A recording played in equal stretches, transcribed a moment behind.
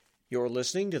You're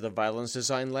listening to the Violence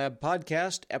Design Lab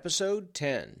Podcast, Episode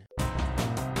 10.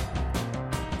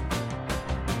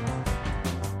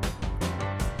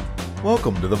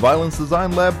 Welcome to the Violence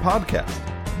Design Lab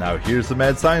Podcast. Now here's the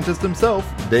mad scientist himself,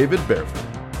 David Barefoot.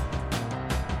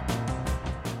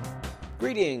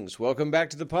 Greetings. Welcome back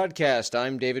to the podcast.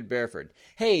 I'm David Barefoot.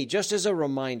 Hey, just as a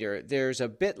reminder, there's a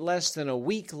bit less than a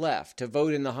week left to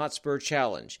vote in the Hotspur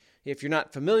Challenge. If you're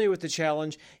not familiar with the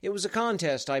challenge, it was a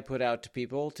contest I put out to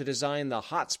people to design the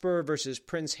Hotspur versus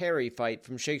Prince Harry fight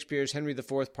from Shakespeare's Henry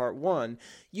IV Part 1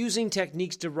 using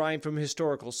techniques derived from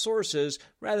historical sources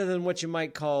rather than what you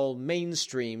might call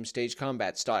mainstream stage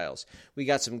combat styles. We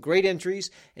got some great entries,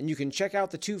 and you can check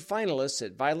out the two finalists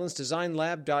at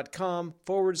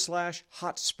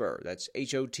violencedesignlab.com/Hotspur. That's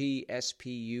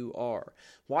HOTSPUR.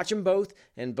 Watch them both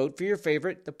and vote for your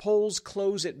favorite. The polls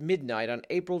close at midnight on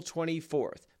April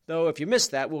 24th. Though if you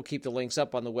missed that, we'll keep the links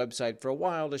up on the website for a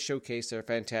while to showcase their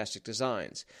fantastic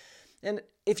designs. And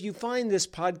if you find this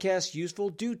podcast useful,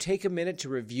 do take a minute to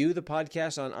review the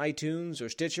podcast on iTunes or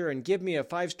Stitcher and give me a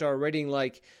 5-star rating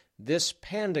like this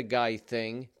panda guy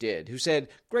thing did, who said,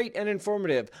 "Great and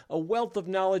informative, a wealth of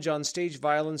knowledge on stage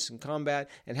violence and combat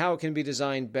and how it can be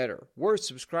designed better. Worth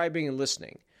subscribing and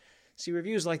listening." See,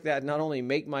 reviews like that not only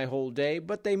make my whole day,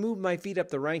 but they move my feet up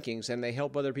the rankings and they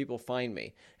help other people find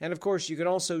me. And of course, you can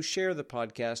also share the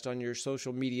podcast on your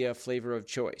social media flavor of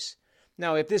choice.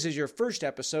 Now, if this is your first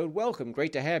episode, welcome.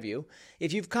 Great to have you.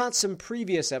 If you've caught some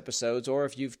previous episodes, or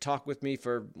if you've talked with me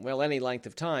for, any length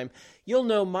of time, you'll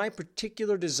know my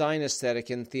particular design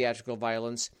aesthetic in theatrical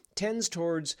violence tends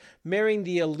towards marrying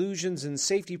the illusions and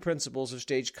safety principles of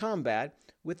stage combat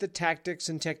with the tactics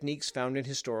and techniques found in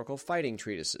historical fighting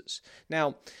treatises.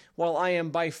 Now, while I am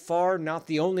by far not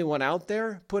the only one out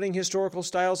there putting historical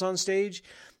styles on stage,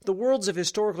 the worlds of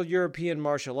historical European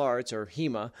martial arts, or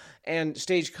HEMA, and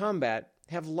stage combat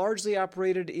have largely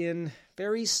operated in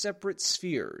very separate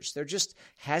spheres. There just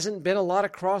hasn't been a lot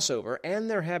of crossover, and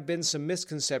there have been some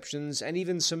misconceptions and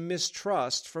even some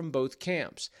mistrust from both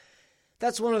camps.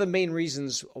 That's one of the main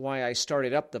reasons why I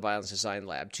started up the Violence Design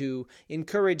Lab, to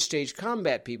encourage stage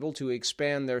combat people to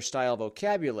expand their style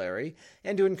vocabulary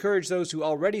and to encourage those who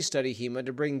already study HEMA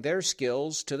to bring their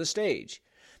skills to the stage.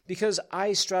 Because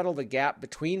I straddle the gap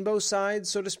between both sides,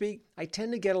 so to speak, I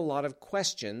tend to get a lot of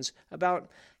questions about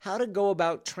how to go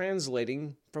about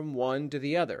translating from one to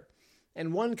the other.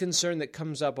 And one concern that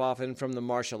comes up often from the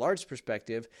martial arts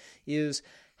perspective is,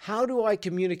 how do I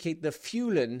communicate the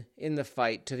Fühlen in the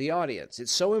fight to the audience?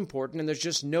 It's so important, and there's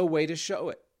just no way to show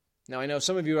it. Now, I know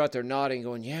some of you are out there nodding,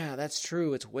 going, yeah, that's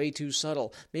true, it's way too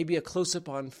subtle. Maybe a close-up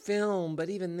on film, but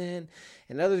even then.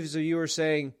 And others of you are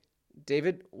saying,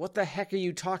 David, what the heck are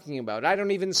you talking about? I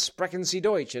don't even sprechen Sie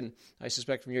Deutsch, and I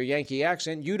suspect from your Yankee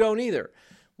accent, you don't either.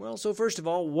 Well, so first of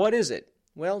all, what is it?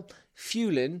 Well,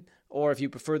 Fühlen, or if you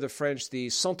prefer the French, the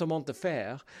sentiment de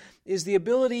faire, is the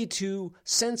ability to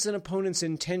sense an opponent's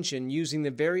intention using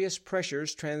the various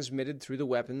pressures transmitted through the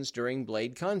weapons during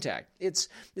blade contact. It's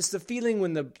the feeling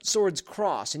when the swords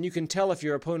cross, and you can tell if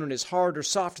your opponent is hard or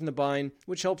soft in the bind,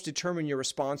 which helps determine your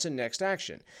response and next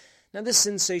action. Now, this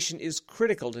sensation is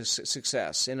critical to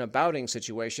success in a bouting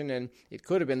situation, and it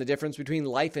could have been the difference between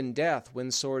life and death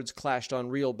when swords clashed on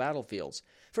real battlefields.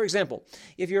 For example,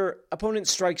 if your opponent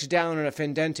strikes down on a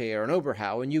Fendente or an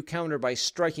Oberhau and you counter by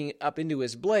striking up into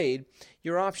his blade,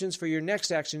 your options for your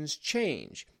next actions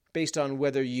change based on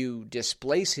whether you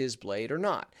displace his blade or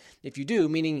not. If you do,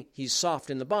 meaning he's soft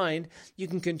in the bind, you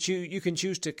can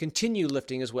choose to continue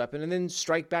lifting his weapon and then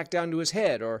strike back down to his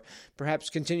head, or perhaps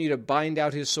continue to bind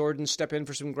out his sword and step in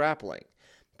for some grappling.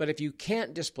 But if you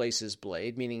can't displace his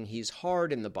blade, meaning he's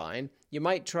hard in the bind, you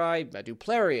might try a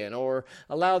Duplerian, or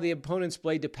allow the opponent's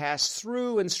blade to pass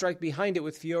through and strike behind it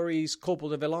with Fiore's Colpo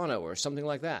di Villano, or something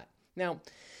like that. Now,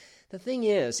 the thing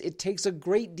is, it takes a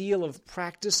great deal of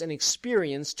practice and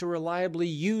experience to reliably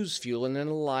use Fühlen in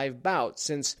a live bout,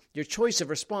 since your choice of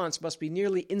response must be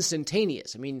nearly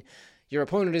instantaneous. I mean, your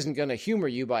opponent isn't going to humor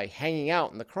you by hanging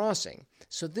out in the crossing.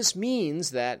 So this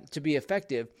means that, to be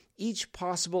effective, each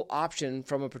possible option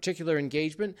from a particular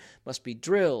engagement must be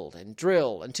drilled and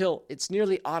drilled until it's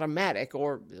nearly automatic,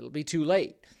 or it'll be too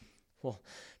late. Well,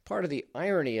 part of the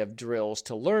irony of drills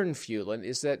to learn Fühlen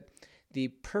is that the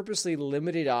purposely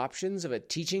limited options of a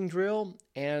teaching drill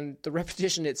and the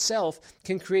repetition itself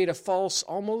can create a false,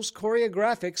 almost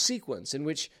choreographic sequence in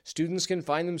which students can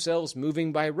find themselves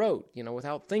moving by rote,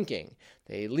 without thinking.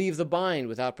 They leave the bind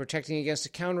without protecting against a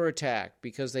counterattack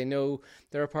because they know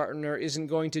their partner isn't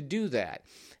going to do that.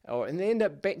 And they end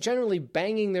up generally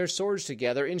banging their swords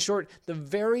together. In short, the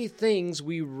very things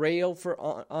we rail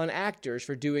on actors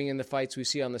for doing in the fights we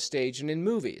see on the stage and in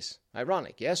movies.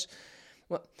 Ironic, yes?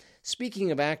 Well,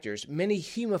 speaking of actors, many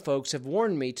HEMA folks have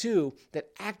warned me, too, that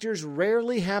actors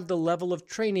rarely have the level of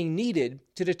training needed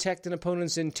to detect an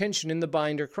opponent's intention in the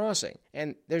bind or crossing,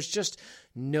 and there's just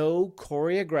no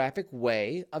choreographic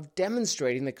way of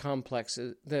demonstrating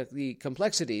the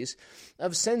complexities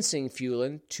of sensing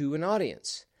Fuelin to an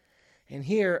audience. And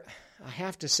here, I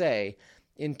have to say,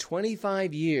 in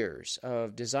 25 years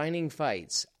of designing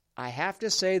fights, I have to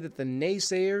say that the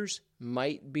naysayers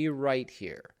might be right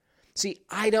here. See,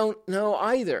 I don't know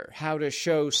either how to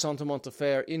show Sentiment de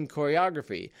Fer in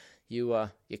choreography. You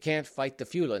can't fight the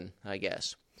Fuelin, I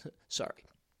guess. Sorry.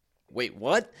 Wait,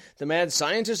 what? The mad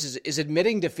scientist is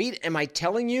admitting defeat? Am I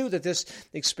telling you that this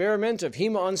experiment of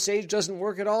HEMA on stage doesn't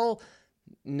work at all?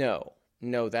 No,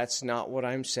 that's not what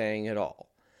I'm saying at all.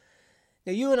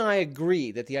 Now, you and I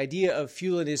agree that the idea of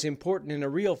Fuelin is important in a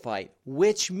real fight,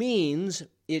 which means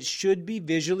it should be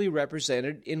visually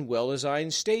represented in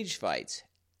well-designed stage fights.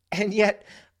 And yet,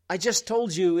 I just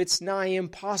told you it's nigh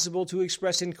impossible to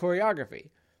express in choreography.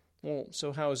 Well,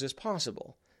 so how is this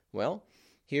possible? Well,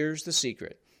 here's the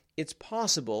secret. It's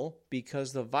possible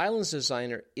because the violence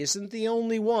designer isn't the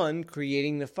only one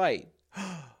creating the fight.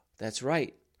 That's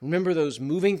right. Remember those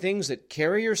moving things that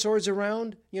carry your swords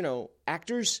around?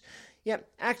 Actors? Yeah,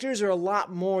 actors are a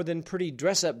lot more than pretty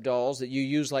dress-up dolls that you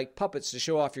use like puppets to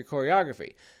show off your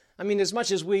choreography. I mean, as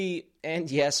much as we, and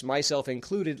yes, myself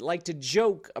included, like to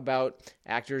joke about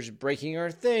actors breaking our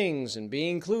things and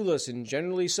being clueless and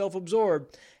generally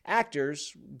self-absorbed,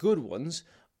 actors, good ones,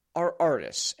 are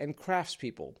artists and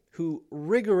craftspeople who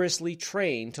rigorously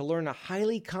train to learn a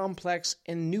highly complex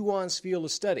and nuanced field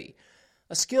of study.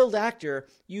 A skilled actor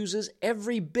uses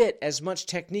every bit as much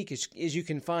technique as you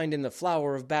can find in the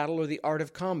flower of battle or the art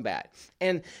of combat.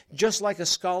 And just like a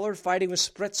scholar fighting with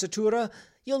sprezzatura,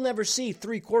 you'll never see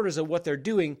 3/4 of what they're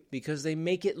doing because they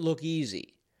make it look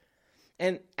easy.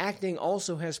 And acting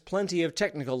also has plenty of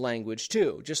technical language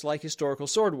too, just like historical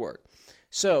sword work.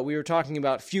 So we were talking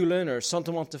about Fuelin or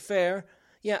Sentiment de Fer.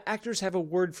 Yeah, actors have a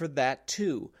word for that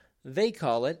too. They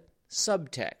call it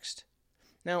subtext.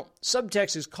 Now,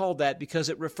 subtext is called that because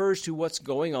it refers to what's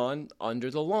going on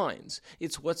under the lines.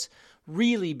 It's what's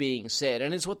really being said,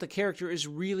 and it's what the character is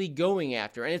really going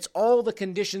after, and it's all the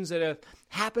conditions that have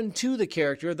happened to the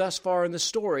character thus far in the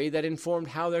story that informed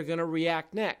how they're going to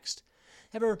react next.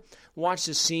 Ever watched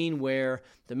a scene where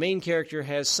the main character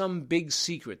has some big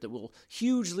secret that will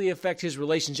hugely affect his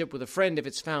relationship with a friend if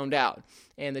it's found out,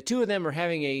 and the two of them are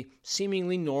having a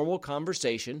seemingly normal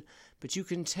conversation, but you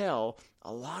can tell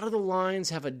a lot of the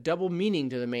lines have a double meaning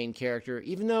to the main character,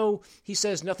 even though he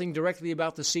says nothing directly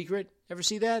about the secret? Ever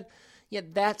see that?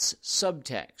 Yet that's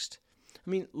subtext. I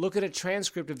mean, look at a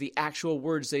transcript of the actual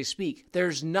words they speak.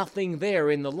 There's nothing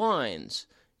there in the lines,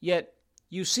 yet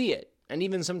you see it, and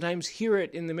even sometimes hear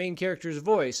it in the main character's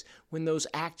voice when those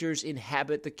actors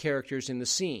inhabit the characters in the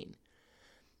scene.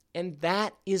 And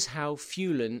that is how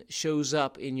Fuelin shows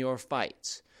up in your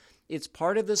fights. It's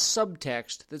part of the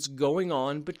subtext that's going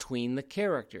on between the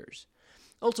characters.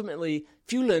 Ultimately,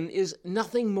 Fuelin is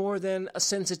nothing more than a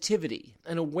sensitivity,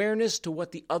 an awareness to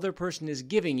what the other person is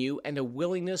giving you, and a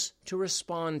willingness to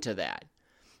respond to that.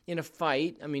 In a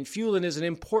fight, Fuelin is an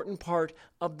important part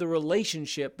of the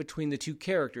relationship between the two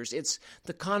characters. It's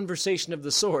the conversation of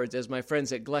the swords, as my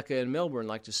friends at Glecca in Melbourne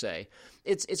like to say.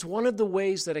 It's one of the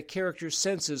ways that a character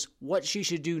senses what she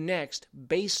should do next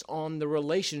based on the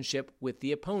relationship with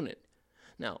the opponent.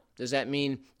 Now, does that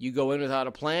mean you go in without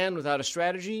a plan, without a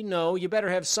strategy? No, you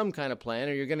better have some kind of plan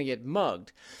or you're going to get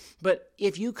mugged. But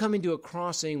if you come into a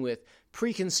crossing with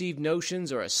preconceived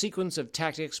notions or a sequence of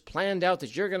tactics planned out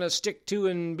that you're going to stick to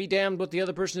and be damned what the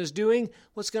other person is doing,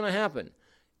 what's going to happen?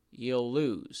 You'll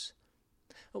lose.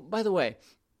 Oh, by the way,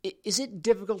 is it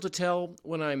difficult to tell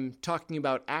when I'm talking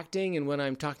about acting and when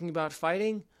I'm talking about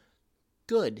fighting?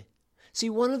 Good. See,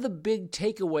 one of the big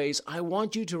takeaways I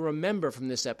want you to remember from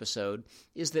this episode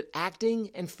is that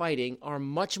acting and fighting are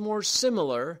much more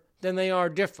similar than they are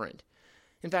different.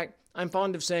 In fact, I'm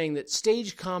fond of saying that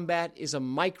stage combat is a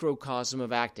microcosm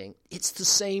of acting. It's the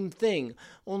same thing,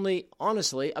 only,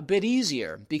 honestly, a bit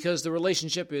easier because the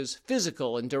relationship is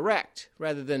physical and direct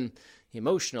rather than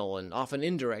emotional and often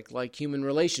indirect like human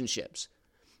relationships.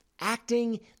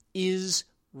 Acting is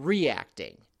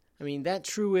reacting. That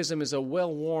truism is a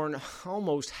well-worn,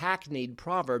 almost hackneyed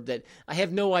proverb that I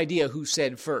have no idea who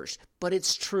said first, but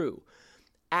it's true.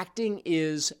 Acting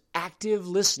is active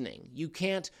listening. You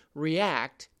can't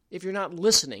react if you're not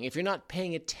listening, if you're not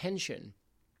paying attention.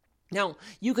 Now,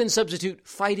 you can substitute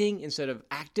fighting instead of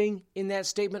acting in that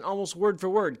statement almost word for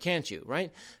word, can't you,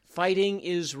 right? Fighting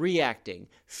is reacting.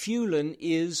 Fühlen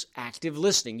is active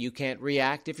listening. You can't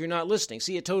react if you're not listening.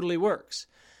 See, it totally works.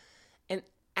 And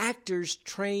actors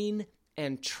train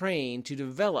and train to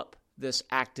develop this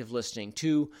active listening,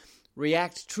 to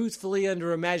react truthfully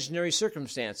under imaginary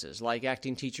circumstances, like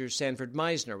acting teacher Sanford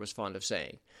Meisner was fond of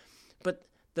saying. But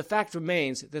the fact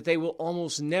remains that they will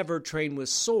almost never train with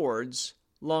swords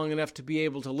long enough to be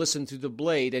able to listen through the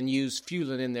blade and use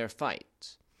Fühlen in their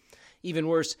fights. Even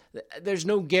worse, there's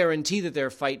no guarantee that their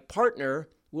fight partner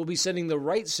will be sending the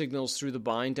right signals through the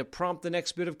bind to prompt the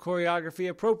next bit of choreography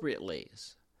appropriately.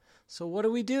 So what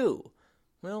do?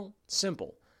 Well,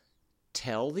 simple.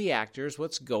 Tell the actors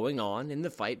what's going on in the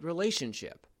fight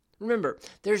relationship. Remember,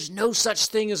 there's no such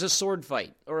thing as a sword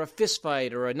fight, or a fist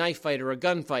fight, or a knife fight, or a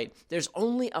gun fight. There's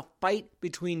only a fight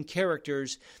between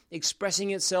characters expressing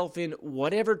itself in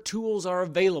whatever tools are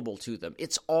available to them.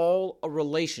 It's all a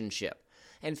relationship.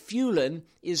 And Fühlen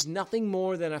is nothing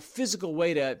more than a physical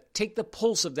way to take the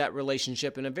pulse of that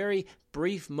relationship in a very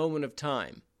brief moment of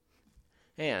time.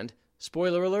 And,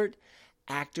 spoiler alert,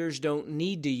 actors don't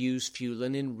need to use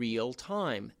Fühlen in real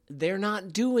time. They're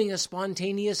not doing a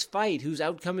spontaneous fight whose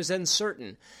outcome is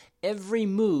uncertain. Every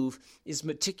move is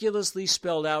meticulously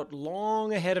spelled out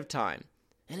long ahead of time,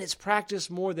 and it's practiced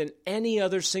more than any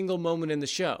other single moment in the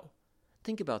show.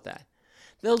 Think about that.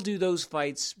 They'll do those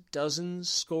fights dozens,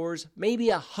 scores, maybe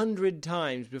 100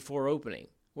 times before opening,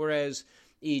 whereas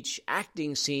each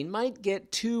acting scene might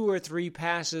get 2 or 3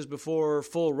 passes before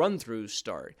full run-throughs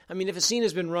start. I mean, if a scene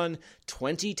has been run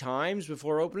 20 times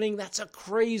before opening, that's a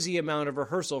crazy amount of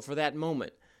rehearsal for that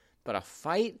moment. But a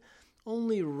fight,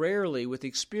 only rarely with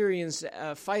experienced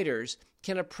fighters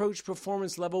can approach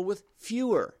performance level with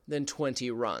fewer than 20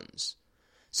 runs.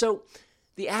 So,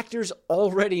 the actors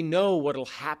already know what'll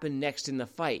happen next in the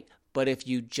fight, but if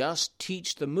you just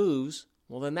teach the moves,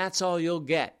 well, then that's all you'll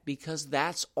get, because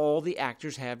that's all the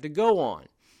actors have to go on.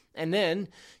 And then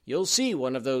you'll see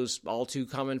one of those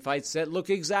all-too-common fights that look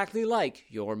exactly like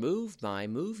your move, my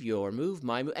move, your move,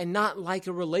 my move, and not like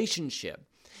a relationship.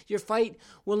 Your fight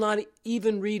will not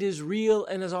even read as real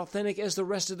and as authentic as the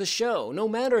rest of the show, no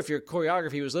matter if your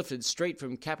choreography was lifted straight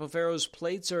from Capoferro's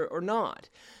plates or not.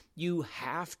 You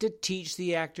have to teach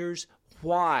the actors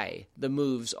why the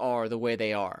moves are the way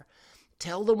they are.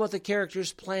 Tell them what the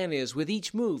character's plan is with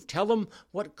each move. Tell them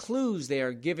what clues they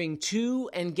are giving to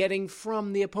and getting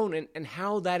from the opponent and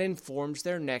how that informs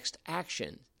their next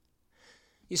action.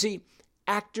 You see,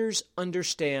 actors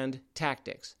understand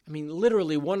tactics. I mean,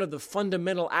 literally one of the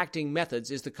fundamental acting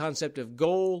methods is the concept of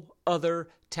goal, other,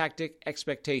 tactic,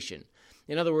 expectation.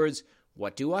 In other words,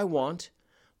 what do I want?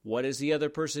 What is the other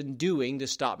person doing to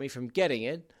stop me from getting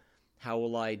it? How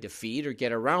will I defeat or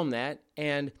get around that?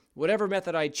 And whatever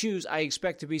method I choose, I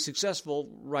expect to be successful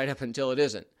right up until it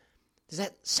isn't. Does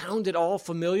that sound at all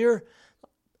familiar?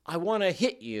 I want to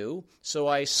hit you, so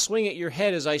I swing at your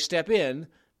head as I step in,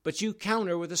 but you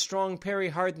counter with a strong parry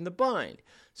hard in the bind.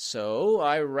 So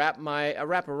I wrap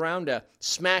around to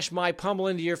smash my pommel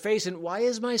into your face, and why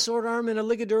is my sword arm in a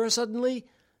ligadura suddenly?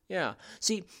 Yeah.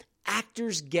 See,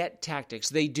 actors get tactics.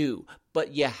 They do.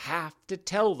 But you have to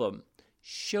tell them.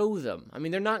 Show them. I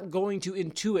mean, they're not going to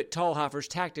intuit Talhofer's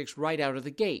tactics right out of the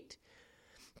gate.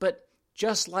 But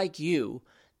just like you,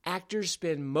 actors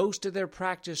spend most of their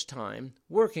practice time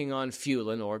working on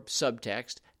Fühlen, or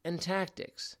subtext, and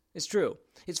tactics. It's true.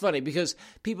 It's funny because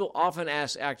people often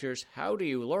ask actors, how do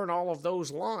you learn all of those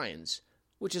lines?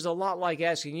 Which is a lot like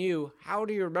asking you, how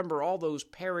do you remember all those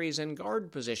parries and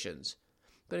guard positions?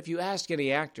 But if you ask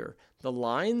any actor, the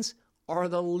lines are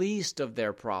the least of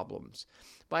their problems.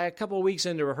 By a couple weeks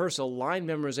into rehearsal, line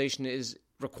memorization is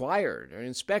required or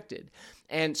inspected,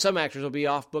 and some actors will be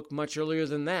off book much earlier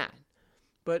than that.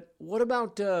 But what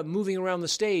about moving around the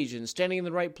stage and standing in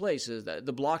the right places?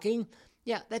 The blocking?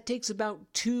 Yeah, that takes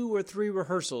about 2 or 3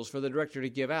 rehearsals for the director to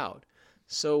give out.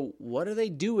 So what are they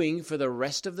doing for the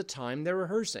rest of the time they're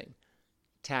rehearsing?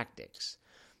 Tactics.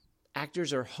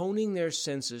 Actors are honing their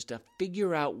senses to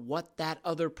figure out what that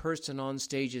other person on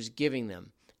stage is giving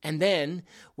them. And then,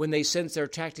 when they sense their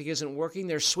tactic isn't working,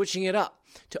 they're switching it up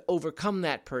to overcome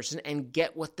that person and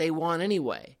get what they want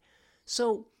anyway.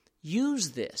 So,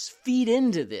 use this, feed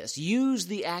into this, use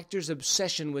the actor's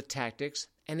obsession with tactics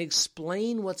and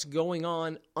explain what's going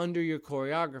on under your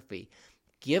choreography.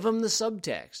 Give them the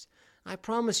subtext. I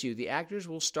promise you, the actors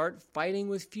will start fighting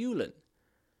with Fühlen.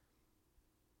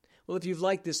 Well, if you've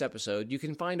liked this episode, you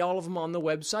can find all of them on the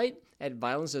website at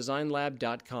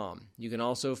violencedesignlab.com. You can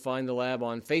also find the lab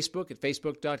on Facebook at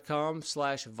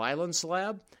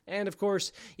facebook.com/violencelab. And, of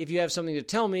course, if you have something to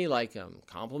tell me, like a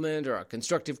compliment or a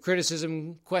constructive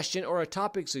criticism question or a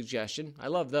topic suggestion, I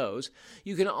love those,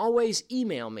 you can always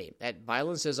email me at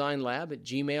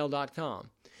violencedesignlab@gmail.com.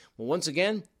 Well, once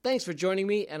again, thanks for joining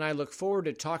me, and I look forward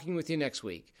to talking with you next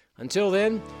week. Until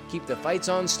then, keep the fights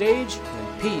on stage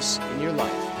and peace in your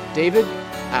life. David,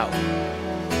 out.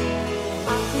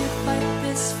 I can't fight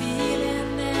this feeling.